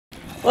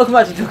Welcome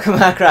back to Drunken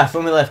Minecraft.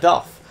 When we left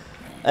off,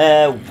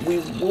 what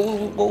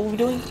were we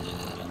doing?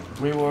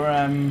 We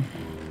were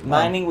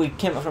mining. We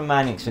came up from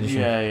mining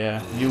expedition.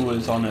 Yeah. You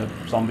was on a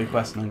zombie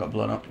quest and then got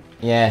blown up.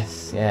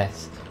 Yes. And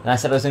I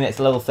said I was going to get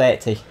to level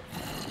 30. So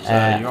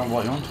you're on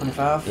what? You're on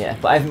 25. Yeah,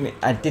 but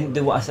I didn't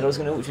do what I said I was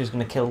going to do, which was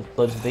going to kill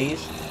loads of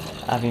these.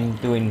 I've been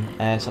doing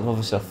some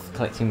other stuff,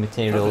 collecting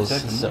materials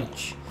and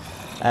such.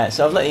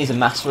 So I've let these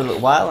amass for a little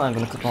while, and I'm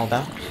going to cut them all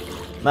down.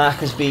 Mark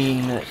has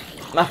been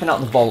mapping out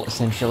the vault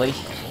essentially.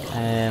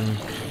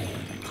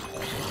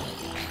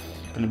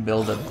 Gonna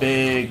build a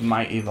big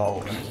mighty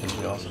vault and it's gonna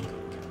be awesome.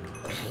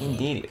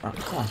 Indeed. Right,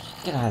 come on,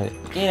 get out of it.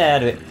 Get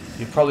out of it.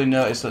 You've probably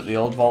noticed that the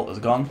old vault has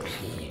gone.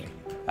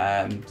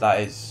 That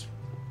is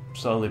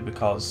solely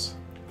because...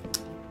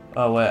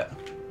 Oh wait,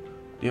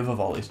 the other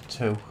vault is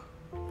 2.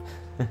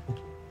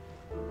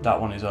 That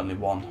one is only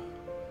 1.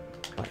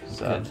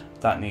 So good.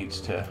 that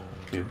needs to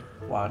be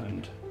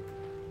widened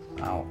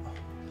out.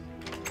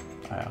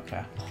 Right,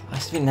 okay. It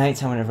has to be night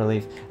time whenever I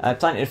leave. I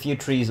planted a few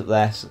trees up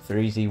there for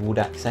easy wood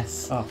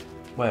access. Oh,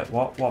 wait,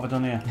 what have I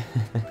done here?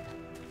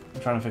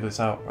 I'm trying to figure this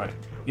out. Right.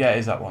 Yeah, it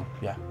is that one.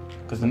 Yeah.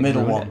 Because the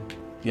middle one...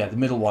 Yeah, the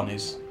middle one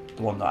is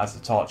the one that has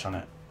the torch on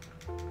it.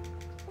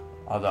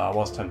 Although I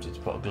was tempted to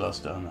put a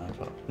glowstone there,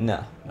 but...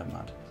 No. Never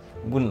mind.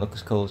 Wouldn't look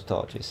as cool as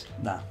torches.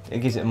 Nah. It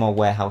gives it a more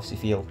warehousey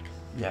feel.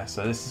 Yeah,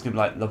 so this is going to be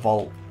like the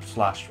vault /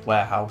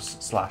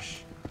 warehouse /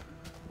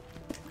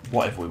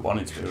 whatever we want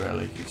it to be,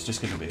 really. It's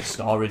just going to be a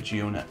storage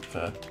unit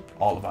for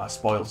all of our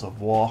spoils of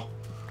war.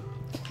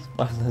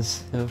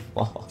 Spoilers of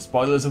War.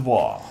 Spoilers of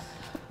War.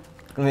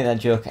 I'm going to make that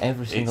joke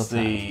every single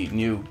time. It's the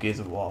new Gears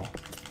of War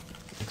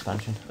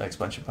Expansion.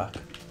 expansion pack.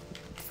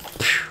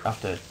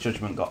 After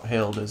Judgment got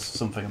hailed as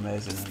something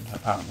amazing, and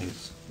apparently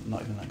it's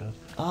not even that good.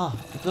 Ah, oh,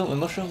 built with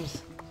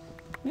mushrooms.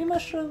 Me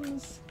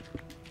mushrooms.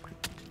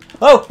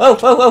 Whoa.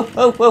 What's wrong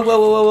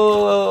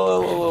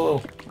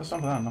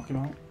with that? Knock him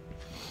out.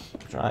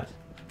 Tried.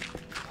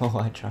 Oh,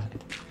 I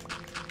tried.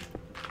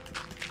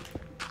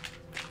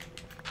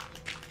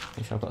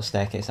 Make sure I've got a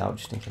staircase out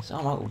just in case. Oh,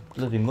 I'm out of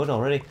bloody mud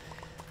already.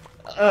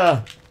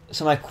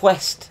 So my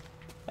quest,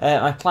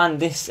 my plan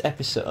this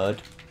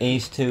episode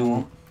is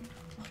to...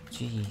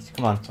 Jeez,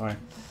 come on. Sorry.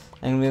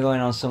 I'm going to be going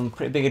on some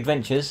pretty big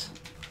adventures,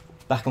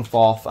 back and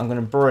forth. I'm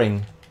going to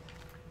bring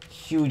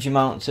huge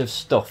amounts of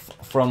stuff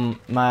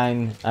from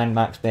mine and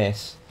Mark's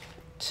base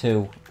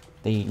to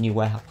the new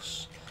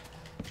warehouse.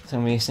 So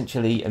I'm going to be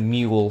essentially a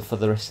mule for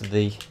the rest of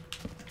the...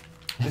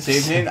 This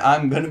evening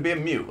I'm going to be a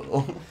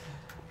mule.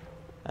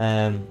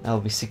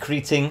 I'll be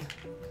secreting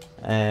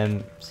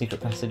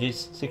secret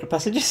passages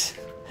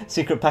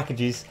secret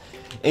packages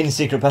in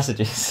secret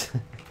passages.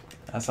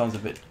 That sounds a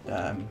bit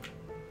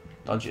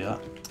dodgy,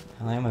 that.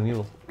 I am a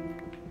mule.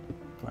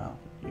 Well,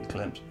 you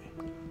claim to be.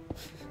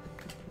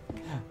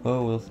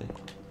 Oh, we'll see.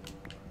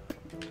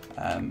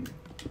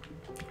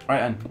 Right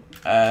then,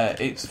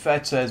 it's fair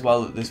to say as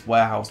well that this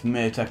warehouse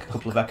may take a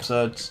couple of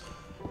episodes.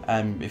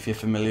 If you're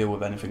familiar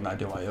with anything that I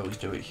do, I always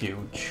do it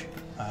huge.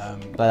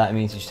 By that it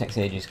means it just takes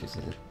ages because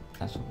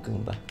that's what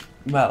Goomba.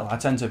 Well, I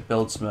tend to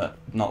build smart,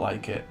 not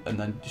like it, and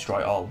then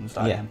destroy it all and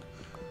start again.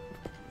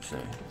 So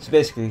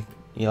basically,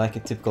 you're like a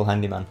typical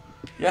handyman.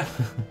 Yeah.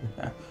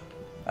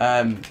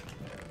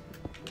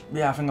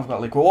 Yeah, I think I've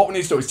got like... Well, what we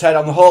need to do is tear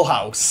down the whole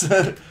house.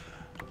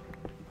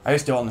 I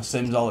used to do it on The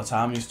Sims all the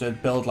time. I used to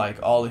build like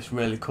all this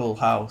really cool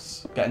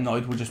house, get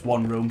annoyed with just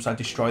one room, so I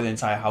destroy the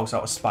entire house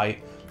out of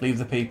spite, leave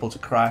the people to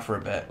cry for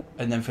a bit,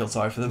 and then feel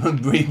sorry for them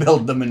and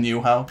rebuild them a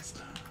new house.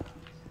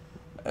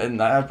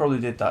 And I probably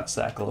did that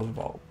circle of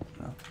about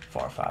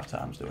 4 or 5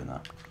 times doing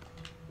that.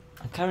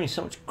 I'm carrying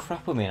so much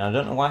crap with me, and I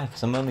don't know why,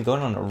 because I'm only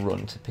going on a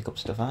run to pick up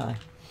stuff, aren't I?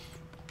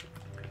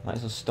 Might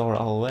as well store it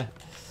all away.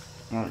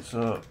 Right,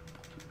 so...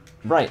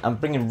 Right, I'm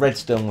bringing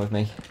redstone with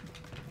me.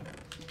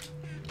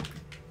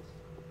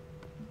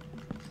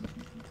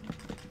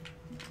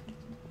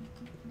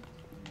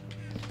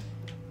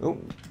 Oh,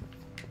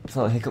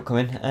 felt a hiccup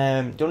coming. Do you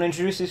want to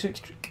introduce this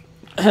week's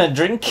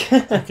drink?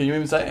 Can you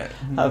even say it?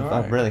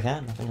 I really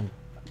can. I think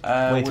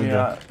I'm way too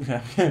drunk.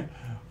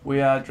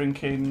 We are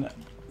drinking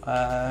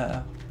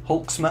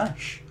Hulk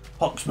Smash.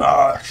 Hulk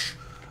Smash!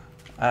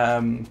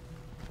 From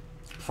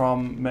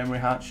Memory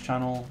Heart's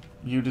channel,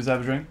 You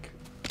Deserve a Drink.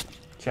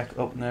 Check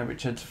up there,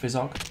 Richard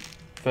Fizzog,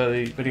 for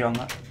the video on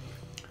that.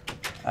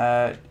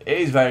 It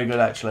is very good,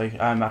 actually.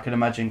 I can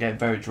imagine getting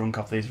very drunk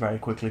off these very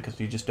quickly because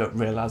you just don't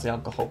realise the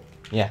alcohol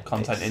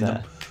content in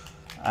them.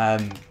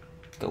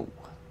 Go.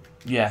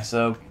 Yeah,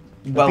 so...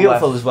 Well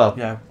beautiful as well.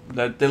 Yeah,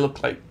 they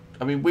look like...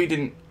 I mean, we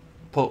didn't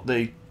put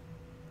the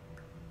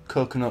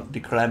coconut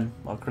de creme,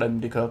 or creme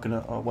de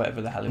coconut, or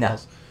whatever the hell it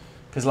was.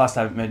 Because last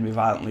time it made me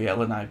violently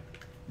ill and I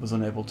was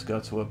unable to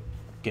go to a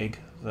gig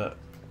that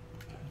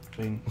had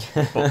been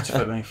booked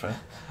for me for...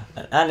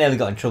 I nearly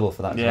got in trouble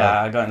for that as well.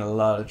 Yeah, I got in a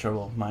lot of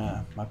trouble.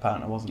 My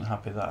partner wasn't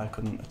happy that I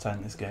couldn't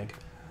attend this gig.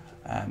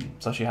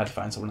 So she had to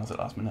find someone else at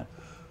the last minute.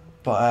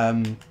 But,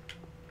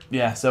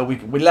 yeah, so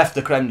we left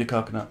the creme de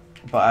coconut.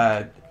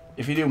 But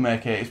if you do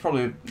make it, it's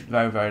probably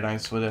very, very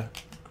nice with a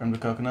creme de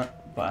coconut.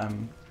 But,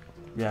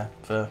 yeah,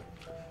 for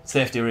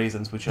Safety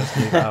reasons, we chose to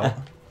leave it out.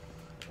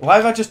 Why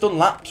have I just done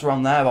laps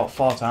around there about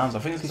 4 times? I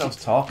think it's because I was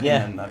talking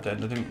and I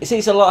didn't... You see,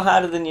 it's a lot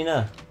harder than you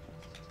know.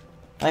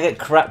 I get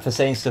crap for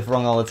saying stuff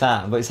wrong all the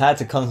time, but it's hard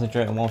to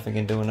concentrate on one thing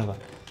and do another.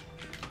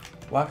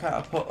 Why can't I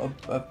put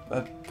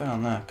a thing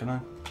on there? Can I?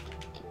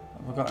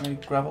 Have I got any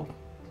gravel?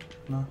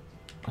 No.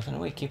 I don't know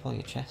where you keep all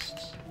your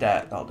chests.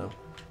 There, that'll do.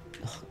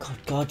 Oh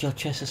God, your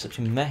chests are such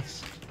a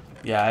mess.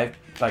 Yeah, I have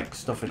like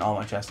stuff in all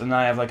my chests, and then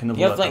I have like another.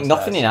 You have like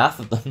nothing in half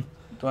of them.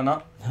 Do I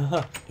not?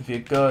 If you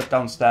go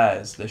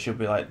downstairs, there should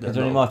be like. Is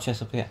there any more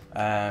chests up here?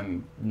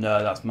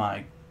 No, that's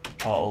my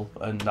portal,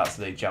 and that's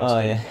the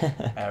jousting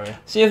area.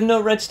 So you have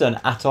no redstone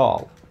at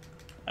all?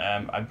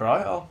 I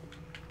brought it all.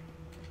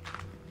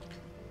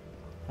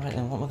 Right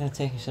then, what am I going to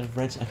take instead of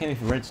redstone? I came here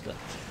for redstone.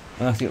 I'm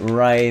going to have to get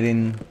right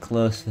in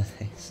close for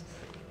this.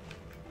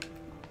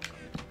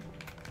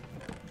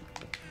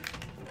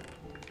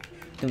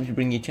 Don't you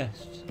bring your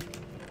chests?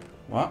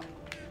 What?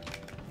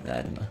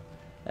 I don't know.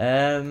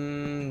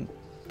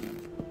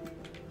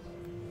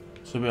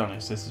 To be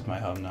honest, this is my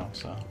home now,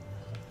 so...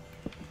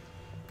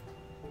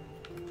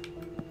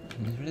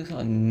 There's really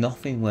sort of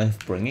nothing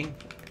worth bringing.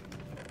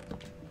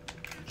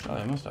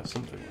 Surely I must have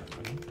something worth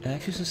bringing.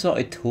 Actually some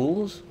sorted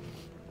tools.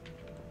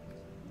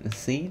 The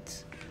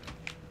seeds.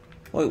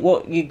 Wait,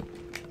 what you...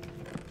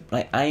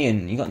 Like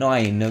iron, you got no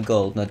iron, no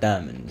gold, no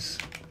diamonds.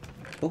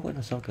 Oh, wait,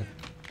 no soccer.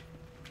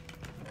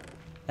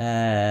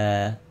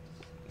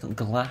 Got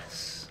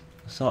glass.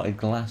 Sorted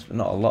glass, but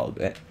not a lot of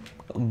it.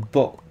 Got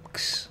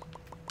books.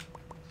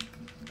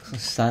 Some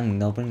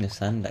sand, I'll bring the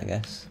sand, I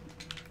guess.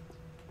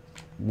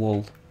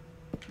 Wool.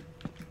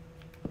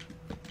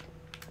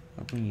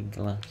 I'll bring you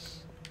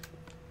glass.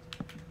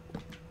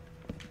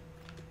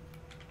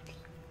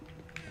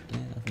 Yeah,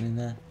 nothing in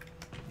there.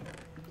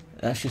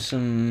 That's just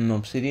some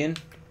obsidian.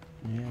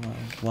 Yeah, well,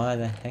 why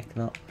the heck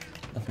not?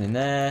 Nothing in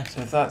there.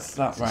 So if that's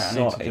that right, I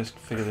need to just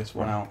figure this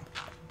one out.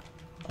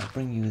 I'll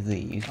bring you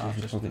these, because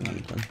you probably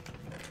need them.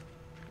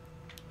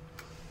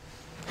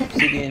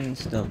 Obsidian,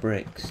 stone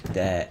bricks,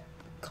 dirt,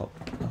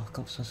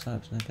 cobblestone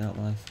slabs, no doubt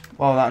life.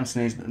 Well, that and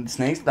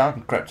sneezed,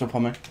 that crept up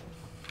on me.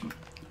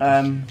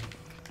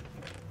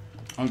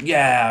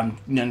 Yeah,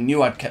 I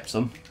knew I'd kept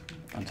some.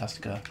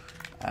 Fantastico.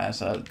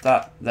 So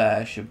that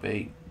there should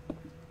be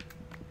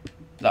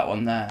that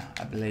one there,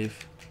 I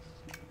believe.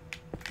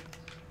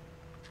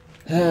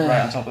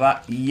 Right on top of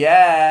that.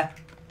 Yeah!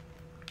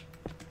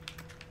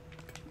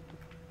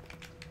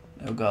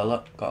 There we go,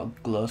 look. Got a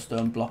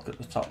glowstone block at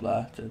the top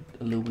there to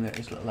illuminate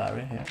this little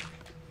area here.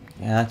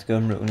 Yeah, I had to go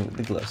and ruin it with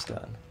the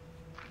glowstone.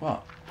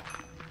 What?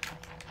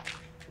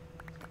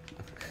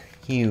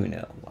 You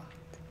know what.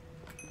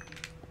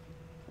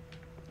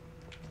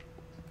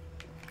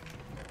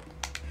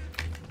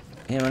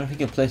 Yeah, man, I think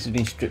your place has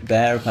been stripped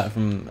bare apart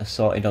from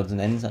assorted odds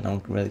and ends that no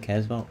one really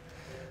cares about.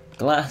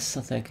 Glass,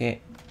 I'll take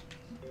it.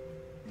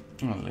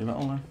 I'm gonna leave it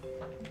all there.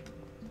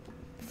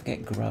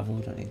 Forget gravel,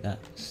 don't need that.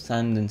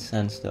 Sand and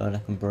sandstone I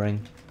can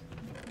bring.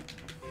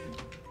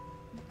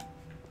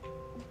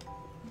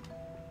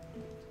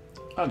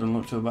 That doesn't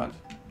look too bad.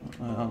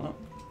 Like that, look.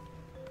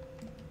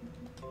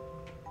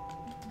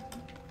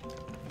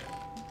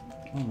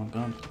 Oh my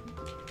god.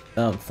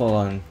 I'm full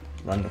on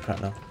random crap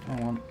now. I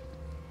want.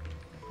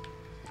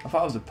 I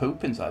thought it was a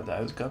poop inside there,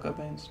 it was cocoa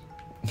beans.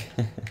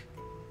 That's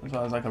why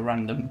it was like a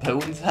random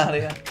poo inside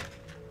here.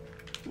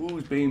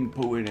 Who's been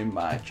pooing in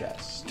my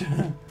chest?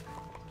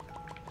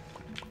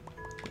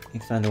 You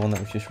found the one that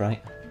was just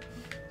right.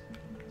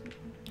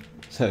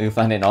 So you'll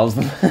find it in all of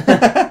them.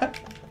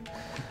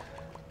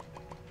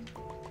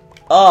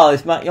 Oh,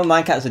 your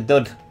minecat's a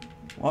dud.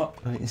 What?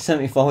 It sent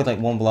me forward like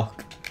one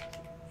block.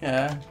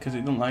 Yeah, because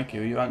it doesn't like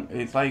you.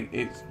 It's like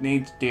it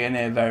needs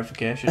DNA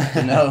verification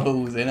to know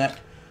who's in it.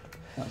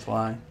 That's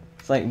why.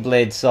 It's like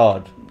blade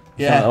sword.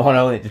 Yeah. So I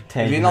know it just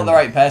tears. If you're not the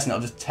right person,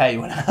 it'll just tear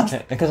you in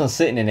half. Because I'm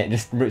sitting in it, it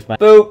just roots my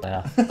boop.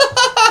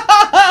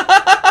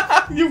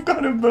 You've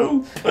got a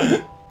boop.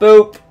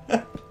 Boop.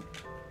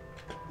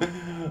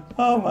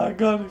 Oh my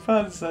god, if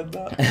I'd have said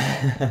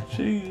that.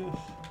 Jesus.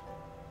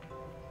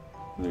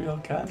 All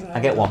kinds of I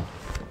get one.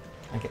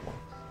 I get one.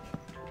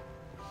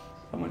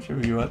 How much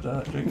have you had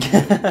that drink?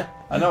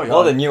 I know what you're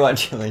More than you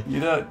actually.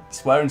 You don't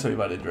swear until you've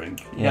had a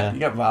drink. Yeah. You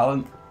get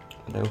violent.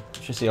 I do.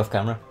 Should see off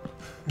camera.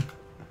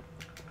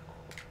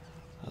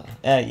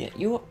 Yeah, I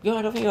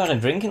don't think you had a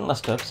drink in the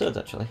last two episodes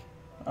actually.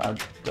 I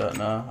don't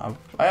know.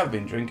 I have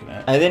been drinking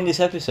it. And then this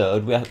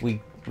episode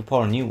we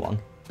pour a new one,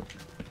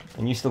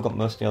 and you still got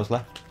most of yours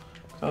left.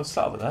 So I was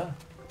sat over there.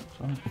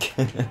 So.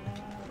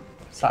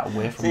 Sat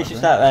away from So you should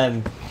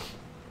start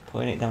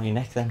putting it down your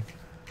neck then.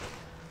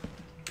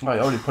 Well, I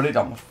already put it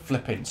down my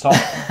flipping top.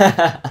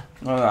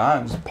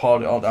 I just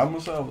poured it all down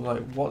myself. I was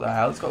like, what the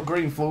hell? It's got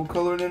green food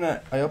colouring in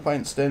it. I hope I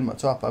ain't stained my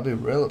top. I'd be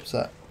real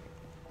upset.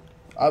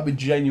 I'd be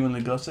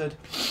genuinely gutted.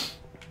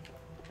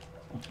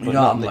 You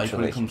know what I'm like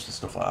when it comes to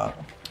stuff like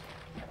that.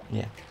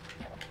 Yeah.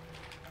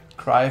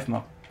 Cry if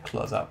my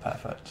clothes aren't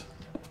perfect.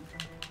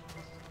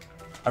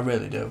 I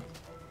really do.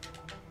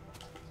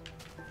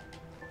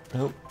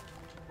 Nope.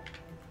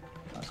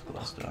 That's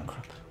glowstone.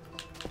 Crap.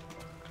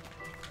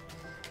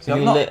 See,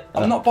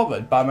 I'm not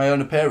bothered by my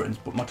own appearance,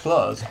 but my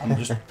clothes, I'm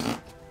just,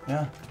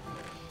 yeah.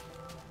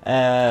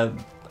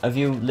 Have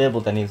you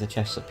labelled any of the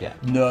chests up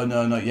yet? No,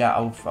 not yet.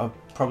 I'll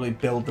probably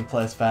build the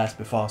place first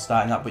before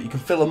starting that, but you can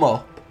fill them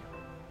up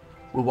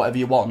with whatever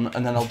you want,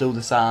 and then I'll do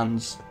the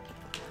sounds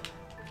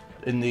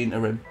in the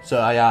interim. So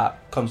I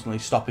constantly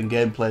stopping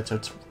gameplay to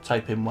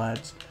type in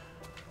words.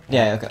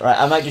 Yeah, okay, right.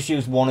 I might just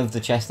use one of the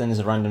chests then as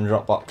a random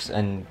drop box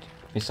and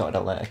be sorted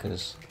out later,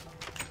 because...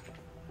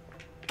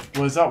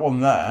 Well, there's that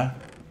one there,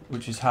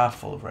 which is half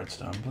full of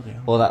redstone. Bloody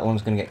hell. Well, that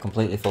one's going to get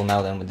completely full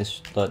now then with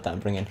this load that I'm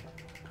bringing.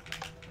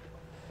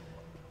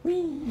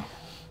 Whee!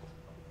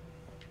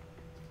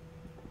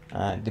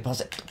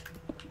 Deposit.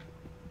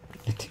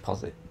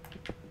 Deposit.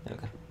 There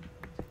we go.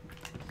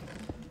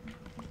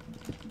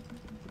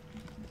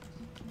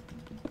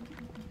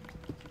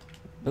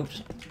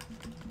 Oops.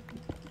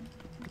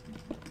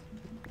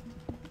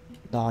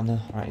 Oh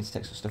no, right, let's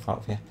take some stuff out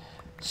of here.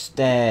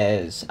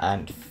 Stairs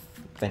and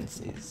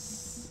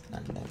fences.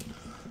 And then...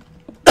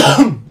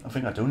 I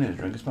think I do need a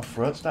drink. Is my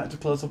throat starting to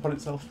close up on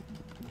itself?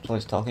 That's all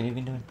this talking you've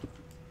been doing.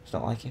 It's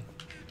not like you.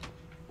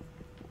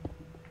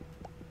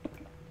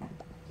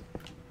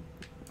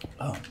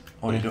 Oh,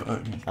 what are you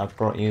doing? I've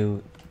brought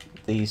you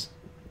these.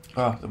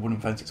 Oh, the wooden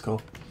fence, it's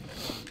cool.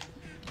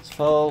 It's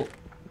full.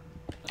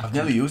 I've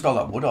nearly used all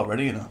that wood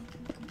already, you know.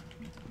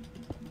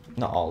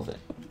 Not all of it.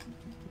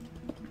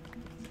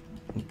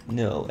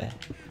 No way.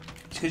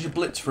 It's because you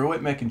blitz through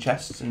it making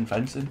chests and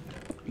fencing.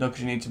 No,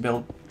 because you need to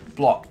build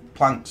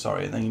planks,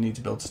 and then you need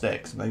to build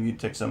sticks, and then you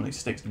take so many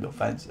sticks to build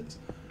fences.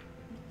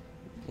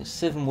 It's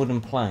 7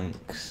 wooden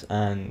planks,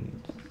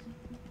 and...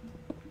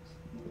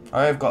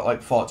 I have got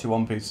like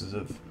 43 pieces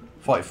of...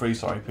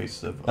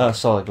 Oh,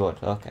 solid wood,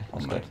 okay,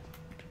 that's good.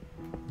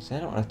 So I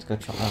don't have to go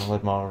chop down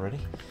wood more already.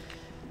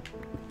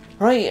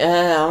 Right,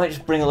 I might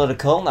just bring a load of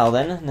coal now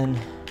then, and then...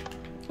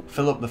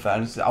 Fill up the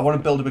furnace. I want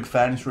to build a big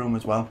furnace room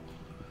as well.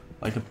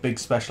 Like a big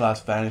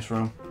specialised furnace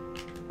room.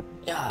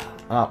 Yeah.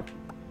 Oh.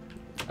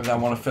 And then I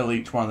want to fill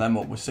each one of them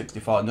up with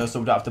 64. No, so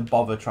we don't have to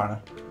bother trying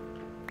to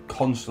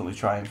constantly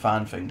try and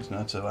find things,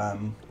 no, to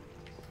Oh,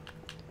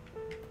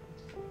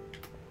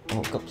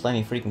 I've got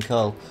plenty of freaking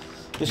coal.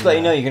 Just to let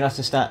you know, you're going to have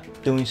to start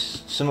doing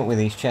something with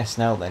these chests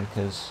now then,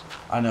 because...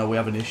 I know, we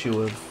have an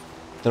issue of...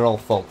 They're all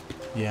full.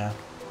 Yeah.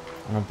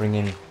 And I'm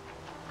bringing...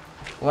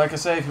 Well, like I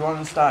say, if you want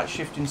to start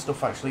shifting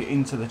stuff actually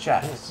into the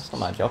chests... That's not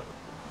my job.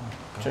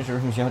 Oh, treasure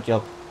room's your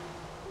job.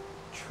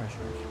 Treasure.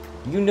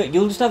 You know,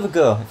 you'll just have a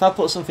go. If I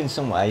put something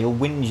somewhere, you'll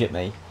whinge at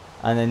me,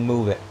 and then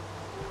move it.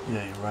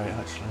 Yeah, you're right,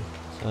 actually.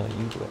 So,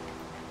 you do it.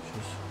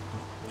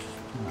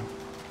 No.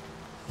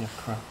 Yeah,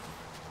 crap.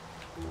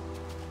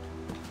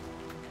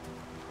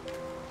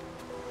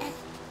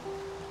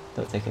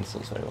 Don't take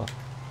insults very well.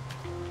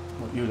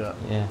 What, you do?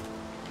 Yeah.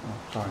 Oh,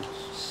 sorry.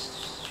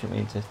 Shoot me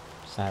into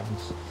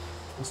sirens.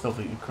 I still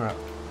think you're crap.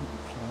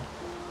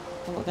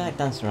 Oh, look, guy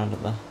dancing around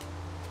up there.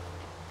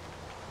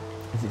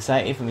 It's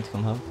exciting for me to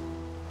come home.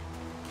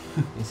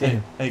 You see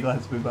him? Hey,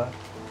 glad to be back.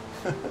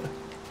 Good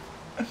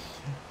times.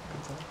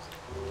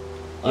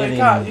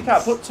 Yeah, you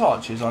can't put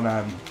torches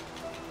on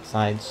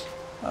sides.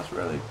 That's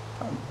really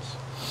pants.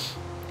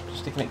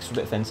 Just stick an extra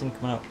bit of fencing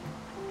coming out.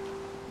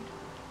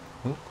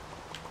 Ooh.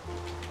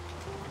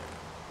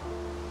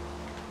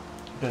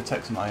 Gonna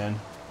take some iron.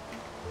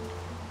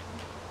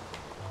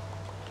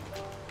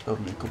 Build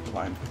me a couple of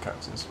iron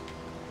pickaxes.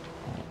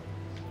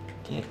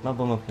 Get my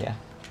bum up here.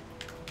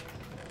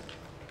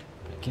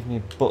 Give me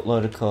a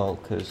buttload of coal,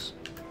 because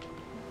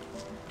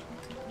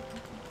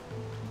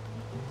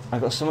I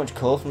got so much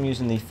coal from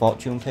using the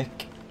fortune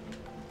pick.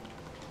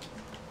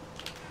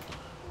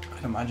 I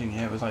can imagine,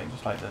 yeah, it was like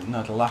just like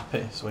the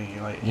lapis when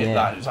you like hit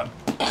that, it was like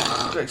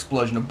an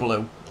explosion of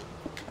blue.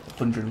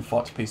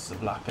 140 pieces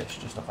of lapis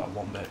just off that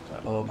one bit.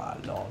 Like, oh my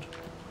lord.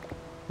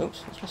 Oops,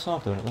 what's my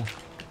sword doing up there?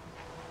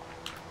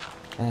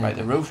 Right,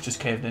 the roof just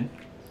caved in.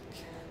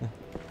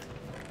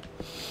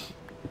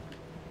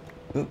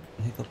 Oop,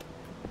 hiccup.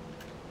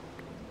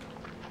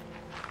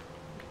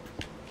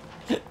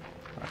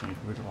 I need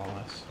rid of all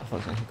this. I thought it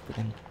was going to hiccup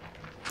again.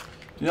 Do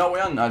you know what we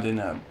haven't had in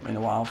a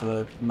while for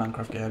the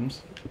Minecraft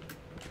games?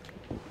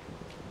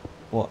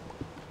 What?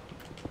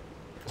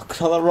 Look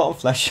at all that rotten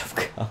flesh I've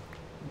got.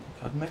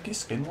 I'd make your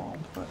skin warm,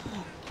 but...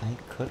 I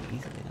could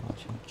easily now,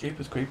 actually.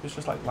 Jeepers creepers,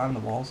 just like line the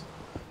walls.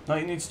 No,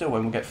 you need to do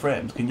when we get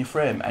frames. Can you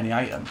frame any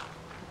item?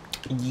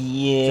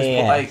 Yeah.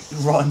 Just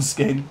put like rotten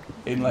skin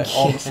in like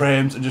all the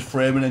frames and just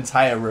frame an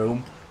entire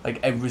room. Like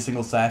every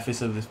single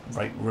surface of this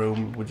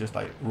room with just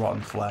like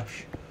rotten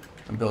flesh,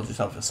 and build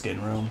yourself a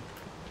skin room.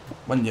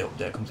 When the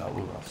update comes out,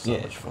 we'll have so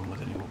much fun with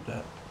the new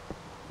update.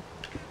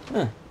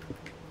 Huh.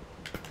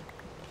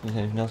 Is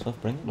there anything else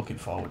worth bringing? Looking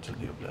forward to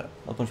the update.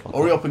 A bunch more.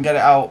 Hurry up and get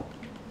it out,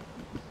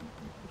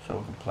 so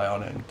we can play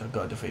on it and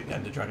go defeat the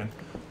Ender Dragon.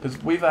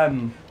 Because we've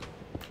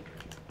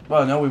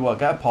well, no, we won't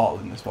get a portal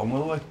in this one,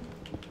 will we?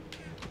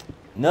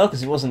 No,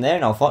 because it wasn't there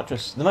in our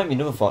fortress. There might be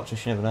another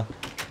fortress, you never know.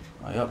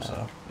 I hope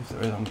so. If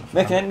there is, I'm gonna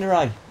make an ender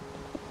eye.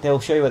 They'll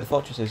show you where the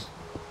fortress is.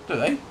 Do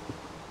they?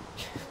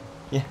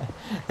 Yeah,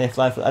 they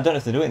fly. I don't know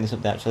if they do it in this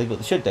update actually, but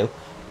they should do.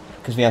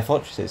 because we have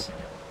fortresses.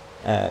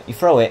 You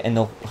throw it and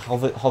they'll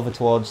hover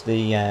towards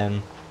the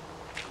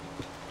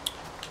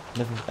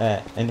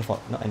not end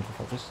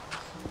fortress,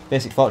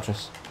 basic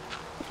fortress.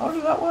 How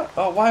does that work?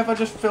 Oh, why have I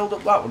just filled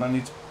up that one? I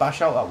need to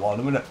bash out that one.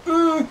 I'm gonna.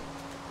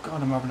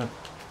 God, I'm having a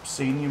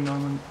senior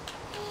moment.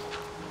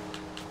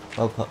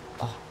 Well put.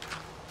 Oh,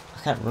 I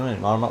can't run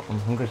anymore. I'm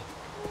hungry.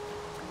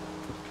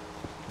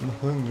 I'm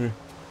hungry.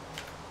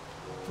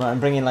 Right, I'm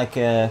bringing like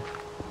a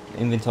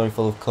inventory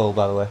full of coal,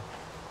 by the way.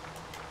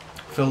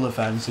 Fill the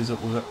fences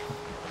up with it.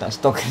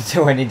 That's not going to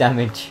do any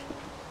damage.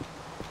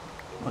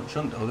 Well, it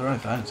shouldn't do. There are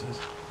fences.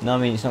 No, I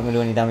mean it's not going to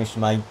do any damage to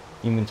my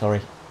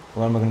inventory.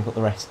 Where am I going to put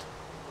the rest?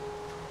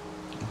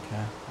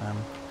 Okay.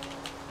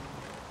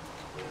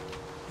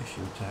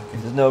 Issue If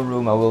taken. there's no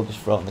room, I will just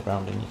throw it on the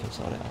ground and you can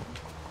sort it out.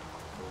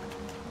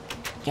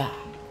 Yeah.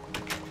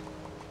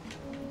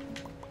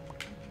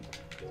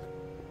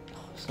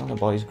 Oh, some of the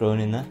boys growing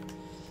in there.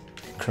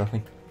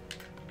 Growing.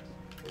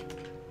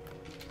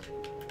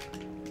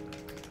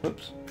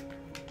 Oops.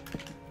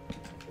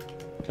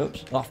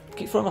 Oops. Oh,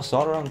 keep throwing my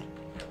sword around.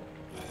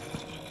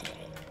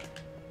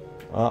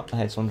 Oh, I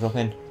had someone drop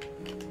in.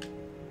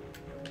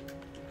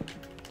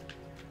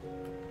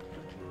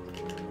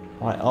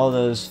 Right, all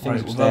those things Right,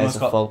 we've upstairs almost are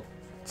got full.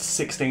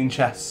 16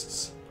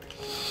 chests.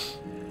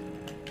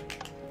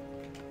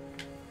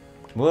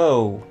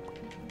 Whoa!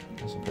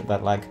 That's a pretty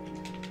bad lag.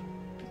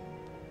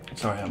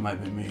 Sorry, that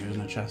might be me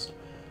using a chest.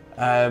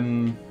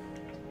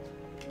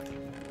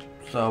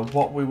 So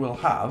what we will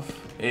have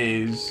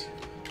is...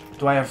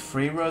 Do I have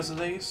 3 rows of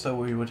these? So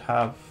we would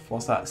have,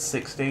 what's that,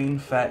 16,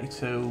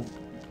 32,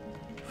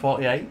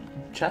 48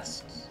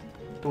 chests?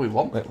 Do we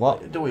want... Wait,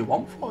 what? Do we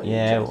want 48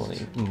 Yeah, chests? well,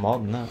 even more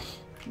than that.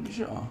 You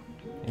sure?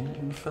 Yeah. You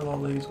can fill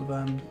all these with...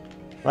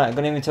 Right, I've got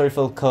an inventory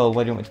full of coal.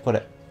 Where do you want me to put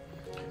it?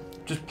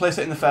 Just place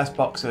it in the first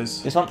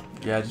boxes. This one?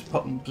 Yeah, just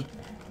put them...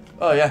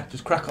 Oh yeah,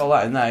 just crack all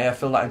that in there. Yeah,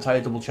 fill that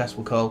entire double chest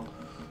with coal.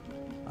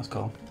 That's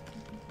cool.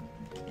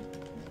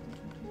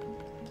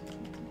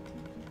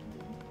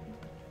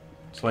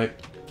 Sweet.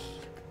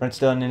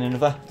 Redstone in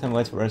another? Tell me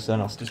where to put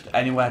redstone else. Just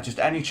anywhere, just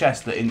any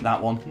chest that isn't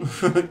that one.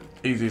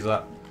 Easy as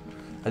that.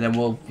 And then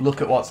we'll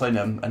look at what's in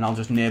them and I'll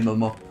just name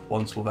them up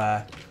once we're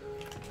there.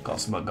 Got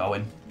something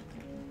going.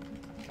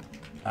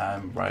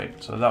 Right,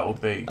 so that will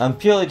be... I'm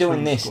purely doing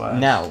 2 this squares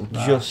now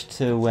there. just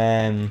to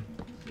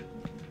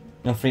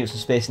free up some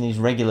space in these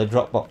regular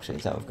drop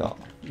boxes that we've got.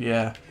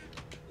 Yeah.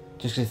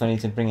 Just 'cause if I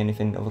need to bring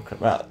anything over...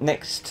 Right,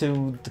 next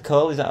to the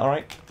coal, is that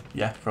alright?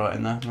 Yeah, throw it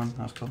in there, man.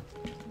 That's cool.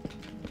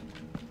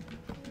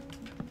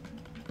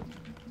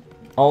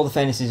 All the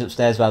furnaces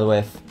upstairs, by the way,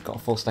 have got a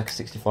full stack of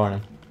 64 in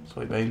them.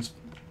 Sweet beans.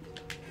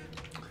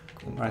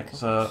 Right,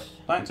 so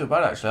that ain't too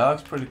bad actually. That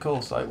looks pretty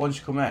cool. So like, once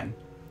you come in,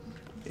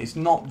 it's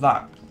not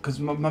that because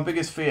my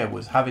biggest fear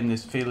was having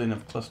this feeling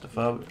of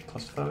claustrophobia.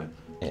 Claustrophobia?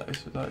 Yeah.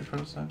 Is that you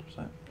pronounce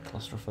that?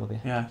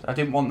 Claustrophobia. Yeah, I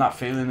didn't want that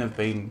feeling of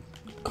being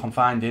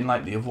confined in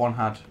like the other one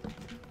had.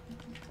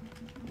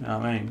 You know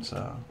what I mean?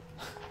 So.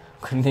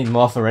 Couldn't need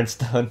more for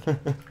redstone.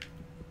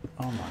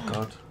 Oh my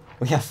god.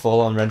 We have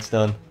full on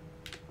redstone.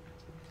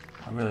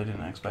 I really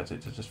didn't expect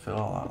it to just fill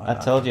all that like I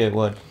that. told you it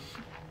would.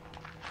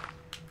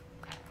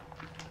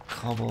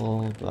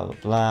 Cobble, blah blah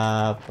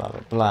blah, blah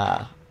blah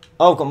blah.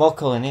 Oh, got more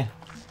coal in here.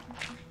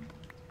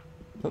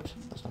 Oops,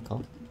 that's not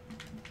coal.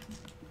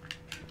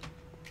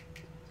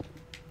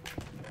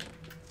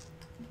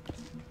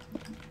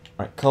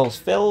 Right, coal's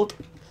filled.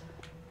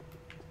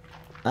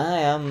 I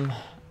am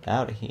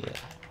out of here.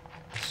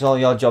 This is all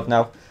your job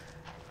now.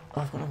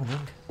 Oh, I've got another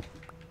drink.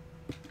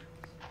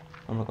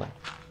 I'm not going.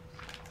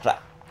 Right.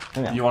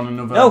 You want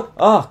another? No!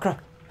 Oh,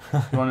 crap.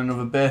 You want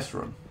another base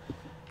run?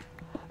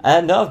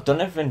 No, I've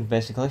done everything,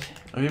 basically.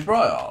 Have you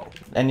brought it all?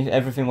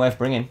 Everything worth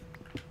bringing.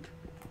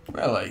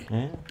 Really?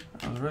 Yeah.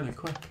 That was really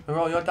quick. Are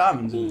all your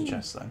diamonds in the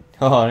chest then?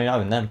 Oh, I'm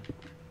having them.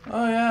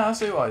 Oh yeah, I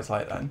see what it's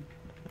like then.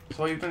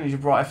 So what you've done is you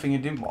brought everything you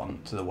didn't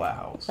want to the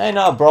warehouse. Hey,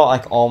 no, I brought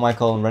like all my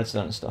coal and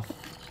redstone and stuff.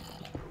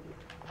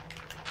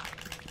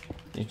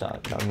 Just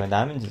not my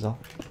diamonds is all.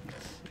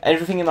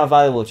 Everything in my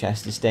valuable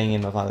chest is staying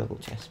in my valuable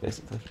chest,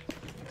 basically.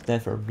 It's there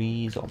for a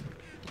reason.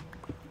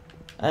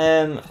 I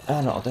don't know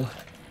what I'll do.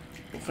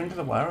 But think of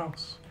the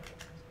warehouse.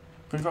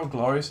 Think of how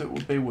glorious it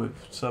would be with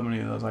so many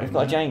of those items. We've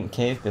got a giant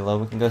cave below.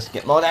 We can go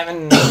get more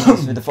diamonds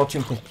with the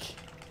fortune pick.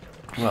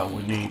 Well,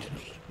 we need...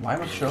 Why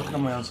am I choking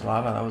on my own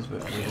saliva? That was a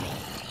bit weird.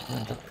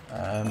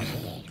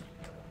 Right,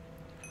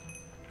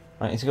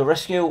 I need to go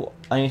rescue.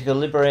 I need to go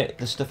liberate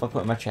the stuff I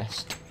put in my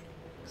chest.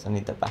 Because I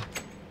need that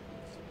back.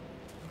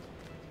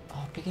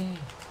 Oh, piggy.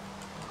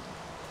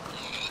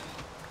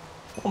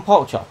 One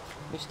pork chop.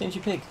 You stingy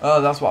pig.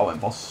 Oh, that's what I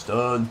went for.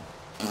 Stone.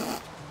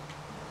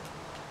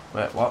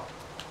 Wait, what?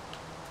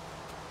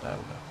 There we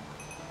go.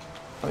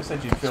 I thought you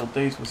said you filled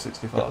these with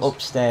 64s. Go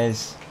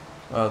upstairs.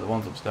 Oh, the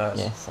ones upstairs.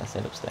 Yes, I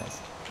said upstairs.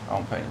 I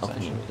wasn't paying Open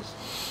attention. your ears.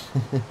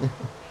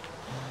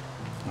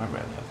 I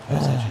rarely have paid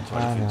attention to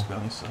anything, to be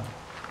honest. So.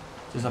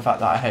 Just the fact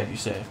that I heard you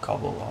say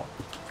cobble or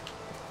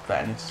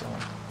Venice or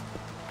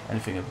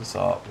anything of the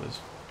sort was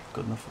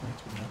good enough for me,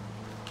 to be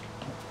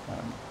fair.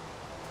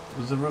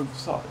 Was the roof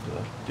sorted? Did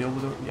I deal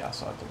with it? Yeah, I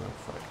sorted the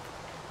roof. Right.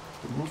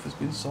 The roof has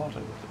been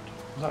sorted.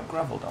 Was that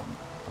gravel down there?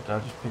 Or did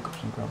I just pick up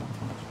some gravel?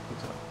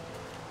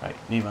 Right,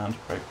 knee man.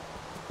 Right.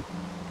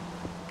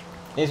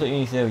 Here's what you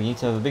need to do. You need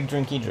to have a big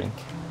drinky drink,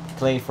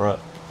 clear your throat,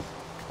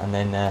 and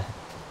then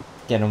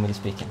get on with the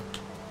speaking.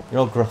 You're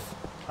all gruff.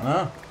 I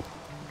know.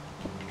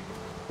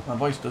 My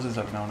voice does this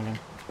every now and again.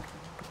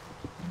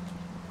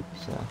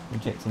 So,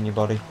 injecting your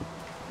body.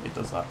 It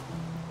does that.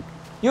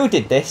 You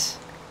did this.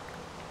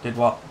 Did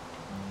what?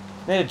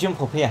 Made a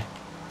jump up here.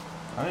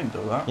 I didn't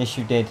do that. Yes,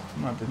 you did.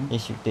 No, I didn't.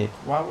 Yes, you did.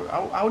 Why?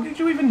 How did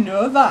you even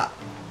know that?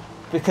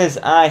 Because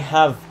I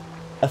have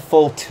a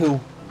full 2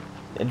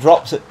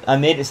 drops. I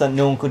made it so that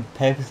no one could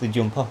purposely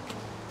jump up.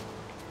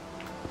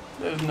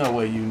 There's no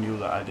way you knew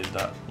that I did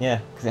that. Yeah,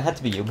 because it had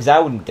to be you. Because I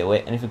wouldn't do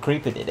it, and if a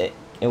creeper did it,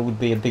 it would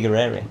be a bigger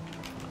area.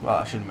 Well,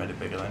 I should have made it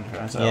bigger then.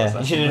 Right? So Yeah,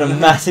 you should have done a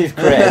massive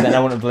crater, then I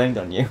wouldn't have blamed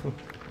on you.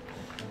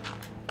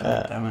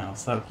 God damn it, I was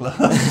so close.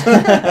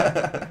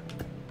 Right,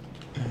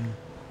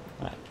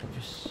 I'll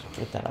just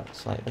spread that out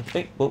slightly.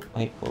 Wait, whoa,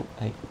 wait, whoa,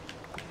 hey.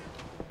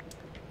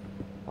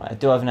 Right, I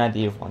do have an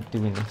idea of what I'm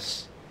doing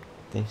this,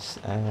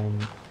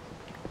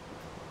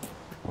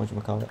 what do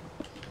you call it?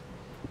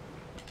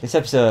 This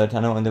episode, I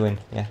know what I'm doing.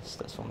 Yes,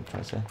 that's what I'm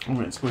trying to say. I'm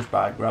getting squished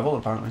by gravel,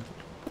 apparently.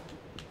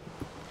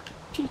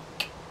 Cheek.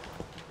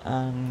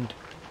 And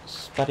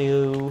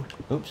spadio.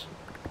 Oops.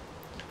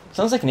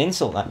 Sounds like an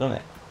insult, that, doesn't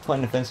it? Quite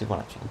an offensive one,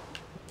 actually.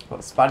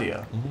 What,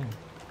 spadio? Yeah.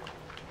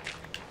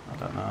 I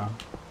don't know.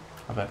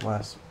 I bet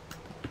Wes.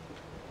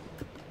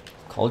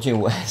 Called you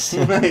Wes.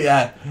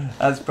 Yeah,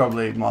 that's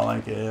probably more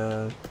like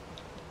a...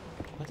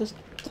 Where does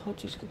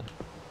Todges go?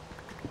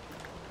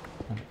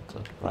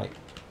 Oh, right.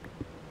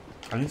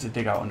 I need to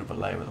dig out another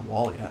layer of the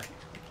wall yet.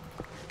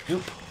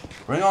 Oop.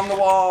 Bring on the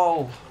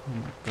wall! Oh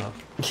my god.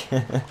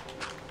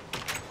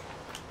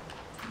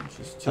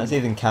 That's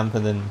even camper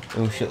than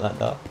who shut that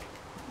door.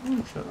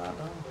 Shut that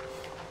down.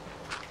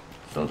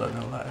 Still don't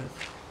know what that is.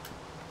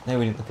 No,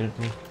 we didn't look at it,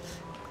 did we?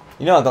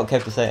 You know I got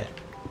Kev to say it.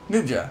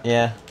 Did ya?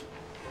 Yeah.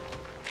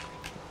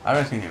 I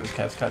don't think it was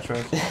Kev's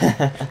catchphrase.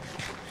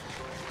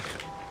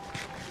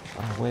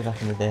 Oh, way back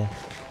in the day.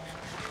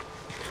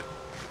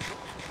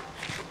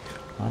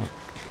 Right.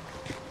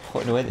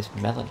 Putting away this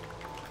melon.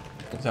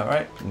 Is that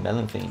right?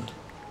 Melon fiend.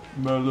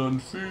 Melon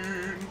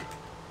fiend!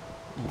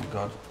 Oh my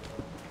god.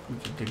 We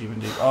should dig even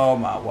deep. Oh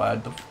my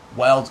word, the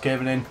world's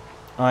caving in.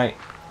 Alright,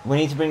 we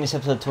need to bring this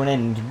episode to an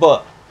end,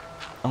 but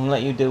I'm gonna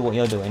let you do what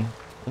you're doing.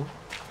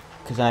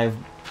 Because I have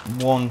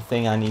one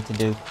thing I need to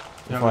do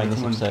before I end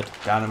this episode.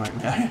 Dynamite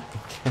me.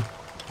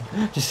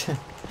 Just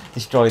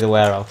destroy the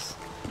warehouse.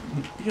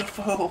 You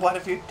fool, what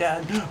have you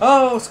done?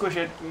 Oh, squish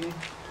it.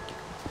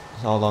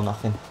 It's all or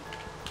nothing.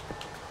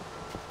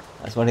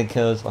 That's what it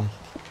goes like.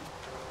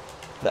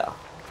 But,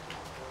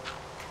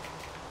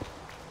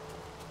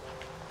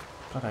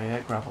 God, I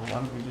hate gravel. Why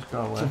don't we just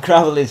go away?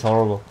 gravel is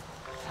horrible.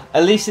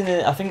 At least in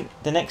the, I think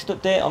the next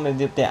update, or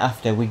maybe the update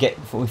after, we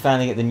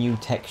finally get the new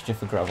texture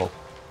for gravel.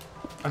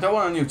 I don't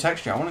want a new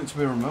texture. I want it to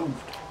be removed.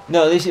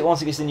 No, at least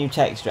once it gets the new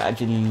texture, it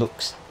actually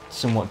looks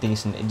somewhat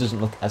decent. It doesn't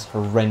look as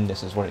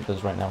horrendous as what it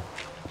does right now.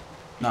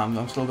 No,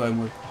 I'm still going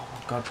with. Oh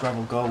my god,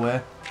 gravel, go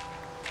away.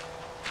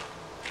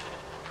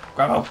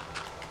 Gravel.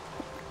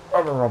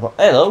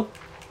 Hello. Where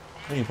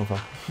did you come from?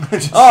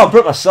 Oh, I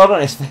broke my sword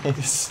on his face.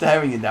 Just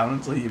staring you down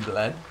until you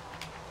bled.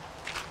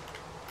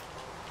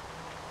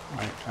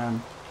 Right,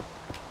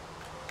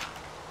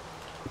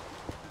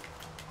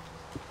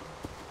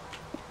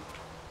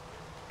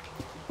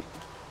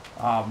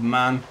 oh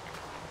man.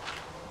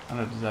 I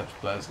don't deserve to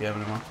play this game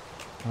anymore.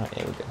 Right,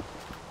 here we go.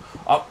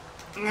 Oh.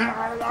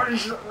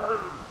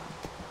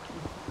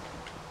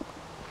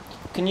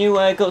 Can you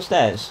go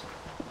upstairs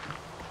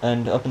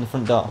and open the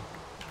front door?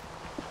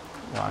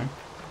 Why?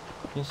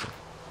 Yes.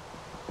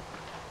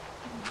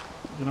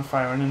 You're gonna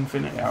fire an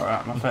infinity arrow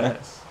at my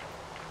face.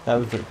 That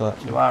would be pretty cool,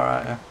 actually. You are,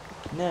 right, yeah.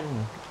 No.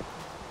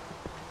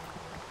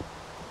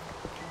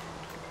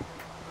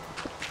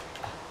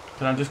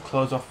 Can I just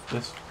close off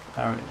this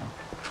area now?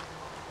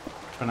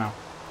 For now.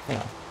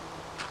 Yeah.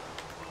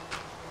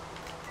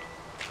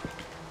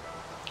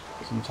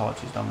 Put some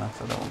torches down there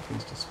because I don't want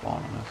things to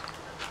spawn on us.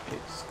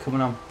 It's coming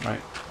on.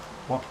 Right.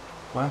 What?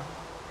 Where?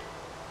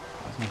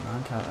 There's no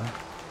minecart there.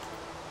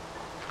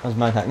 That was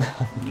my time.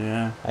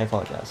 Yeah. I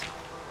apologise.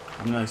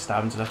 I'm nearly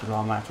starving to death as well.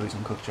 I might have to eat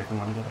some cooked chicken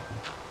when I get up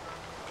here.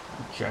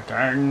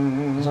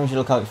 Chicken! As long as you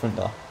look out your front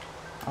door.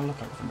 I'll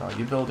look out the front door.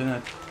 You building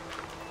a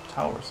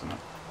tower or something?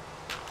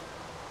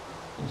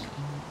 Are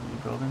you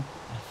building?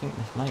 I think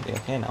this might be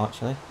okay now,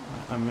 actually.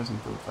 Right, let me get some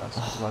food first,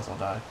 otherwise I'll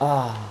die.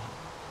 Ah.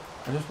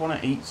 I just want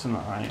to eat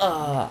something, right?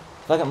 Ah.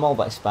 If I get mauled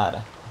by a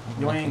spider.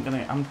 You ain't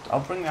gonna... I'll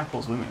bring the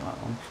apples with me, that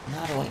one. No,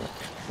 I don't want it.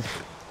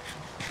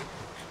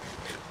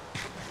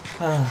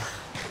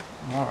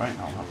 I'm alright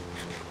now, man.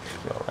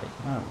 You're alright.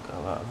 There we go,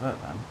 that was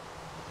it then.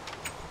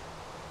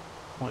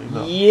 What you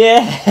got?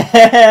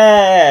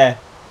 Yeah!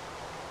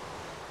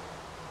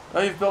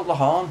 Oh, you've built the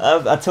horn?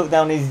 I took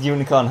down his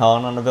unicorn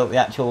horn and I built the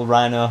actual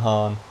rhino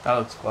horn. That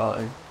looks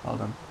quality. Well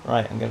done.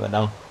 Right, I'm getting that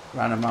down.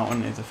 Rhino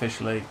Mountain is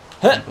officially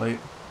complete.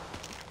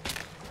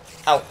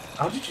 Ow.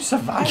 How did you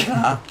survive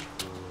that?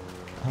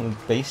 I'm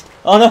a beast.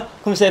 Oh no! Come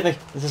and save me.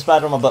 There's a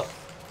spider on my butt.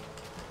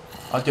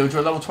 Oh, dude, you're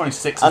at level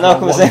 26. I know.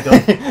 Come and save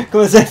me.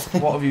 Come and save me.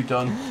 What have you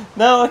done?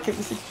 No, I can't.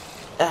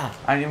 Ah.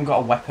 I ain't even got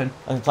a weapon.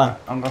 I have a plan.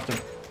 I'm going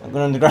to I'm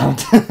going underground.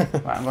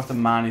 have to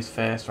man his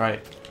face.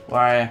 Right.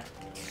 Where are you?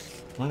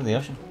 I'm under the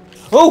ocean.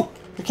 Oh!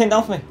 He came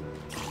down for me.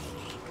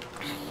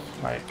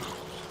 Right.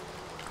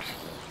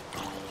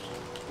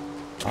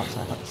 Oh,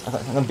 sorry,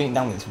 I'm going to beat him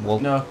down with this wall.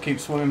 No, keep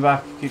swimming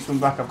back. Keep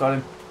swimming back. I've got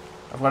him.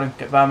 I've got him.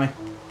 Get by me.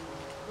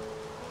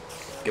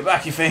 Get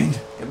back, you fiend.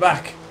 Get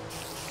back.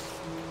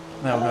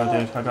 There we go,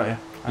 dude. I got you.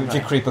 You have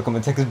your creeper come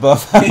and take us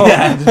both out.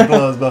 Yeah, just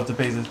blow us both to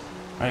pieces.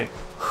 Right.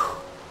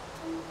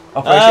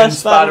 Operation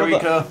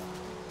Spiderico.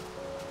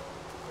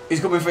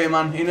 He's coming for you,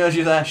 man. He knows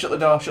you're there. Shut the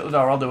door. Shut the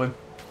door. I'll do him.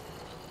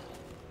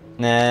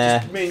 Nah.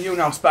 Just me and you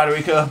now,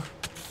 Spiderico.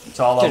 It's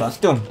all over. It's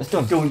done. It's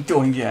done.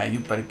 Done. Yeah, you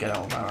better get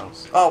out of our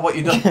house. Oh, what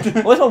you done?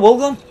 Where's my wool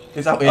gone?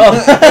 It's out here.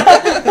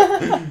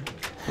 Oh.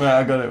 Right,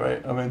 I got it.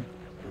 Right, I'm in.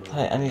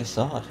 Right, I need a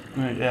sword.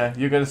 Right, yeah,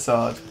 you get a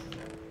sword.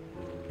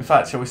 In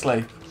fact, shall we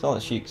sleep? It's all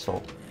the sheep's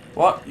fault.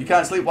 What? You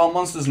can't sleep while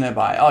monsters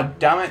nearby? Oh,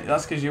 damn it.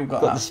 That's because you've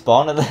got Got the that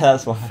spawner there,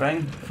 that's why.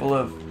 thing full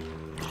of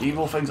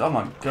evil things. Oh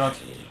my god.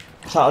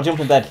 So I'll jump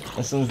in bed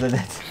as soon as they're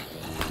dead.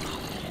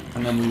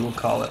 And then we will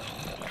call it.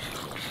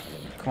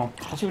 Come on.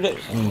 What should we do?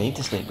 We need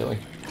to sleep, don't we?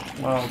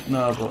 Well,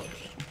 no, but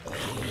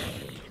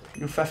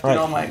you're thefting Right.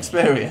 all my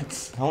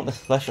experience. I want the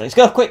flashlight. Let's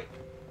go, quick!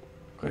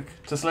 Quick,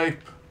 to sleep.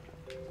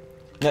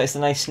 Notice the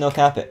nice snow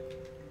carpet.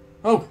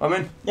 Oh, I'm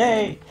in.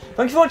 Yay!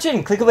 Thank you for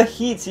watching. Click over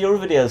here to see your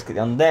other videos. Click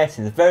on there to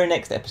see the very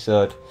next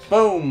episode.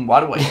 Boom.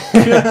 Wide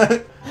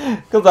awake.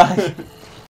 Goodbye.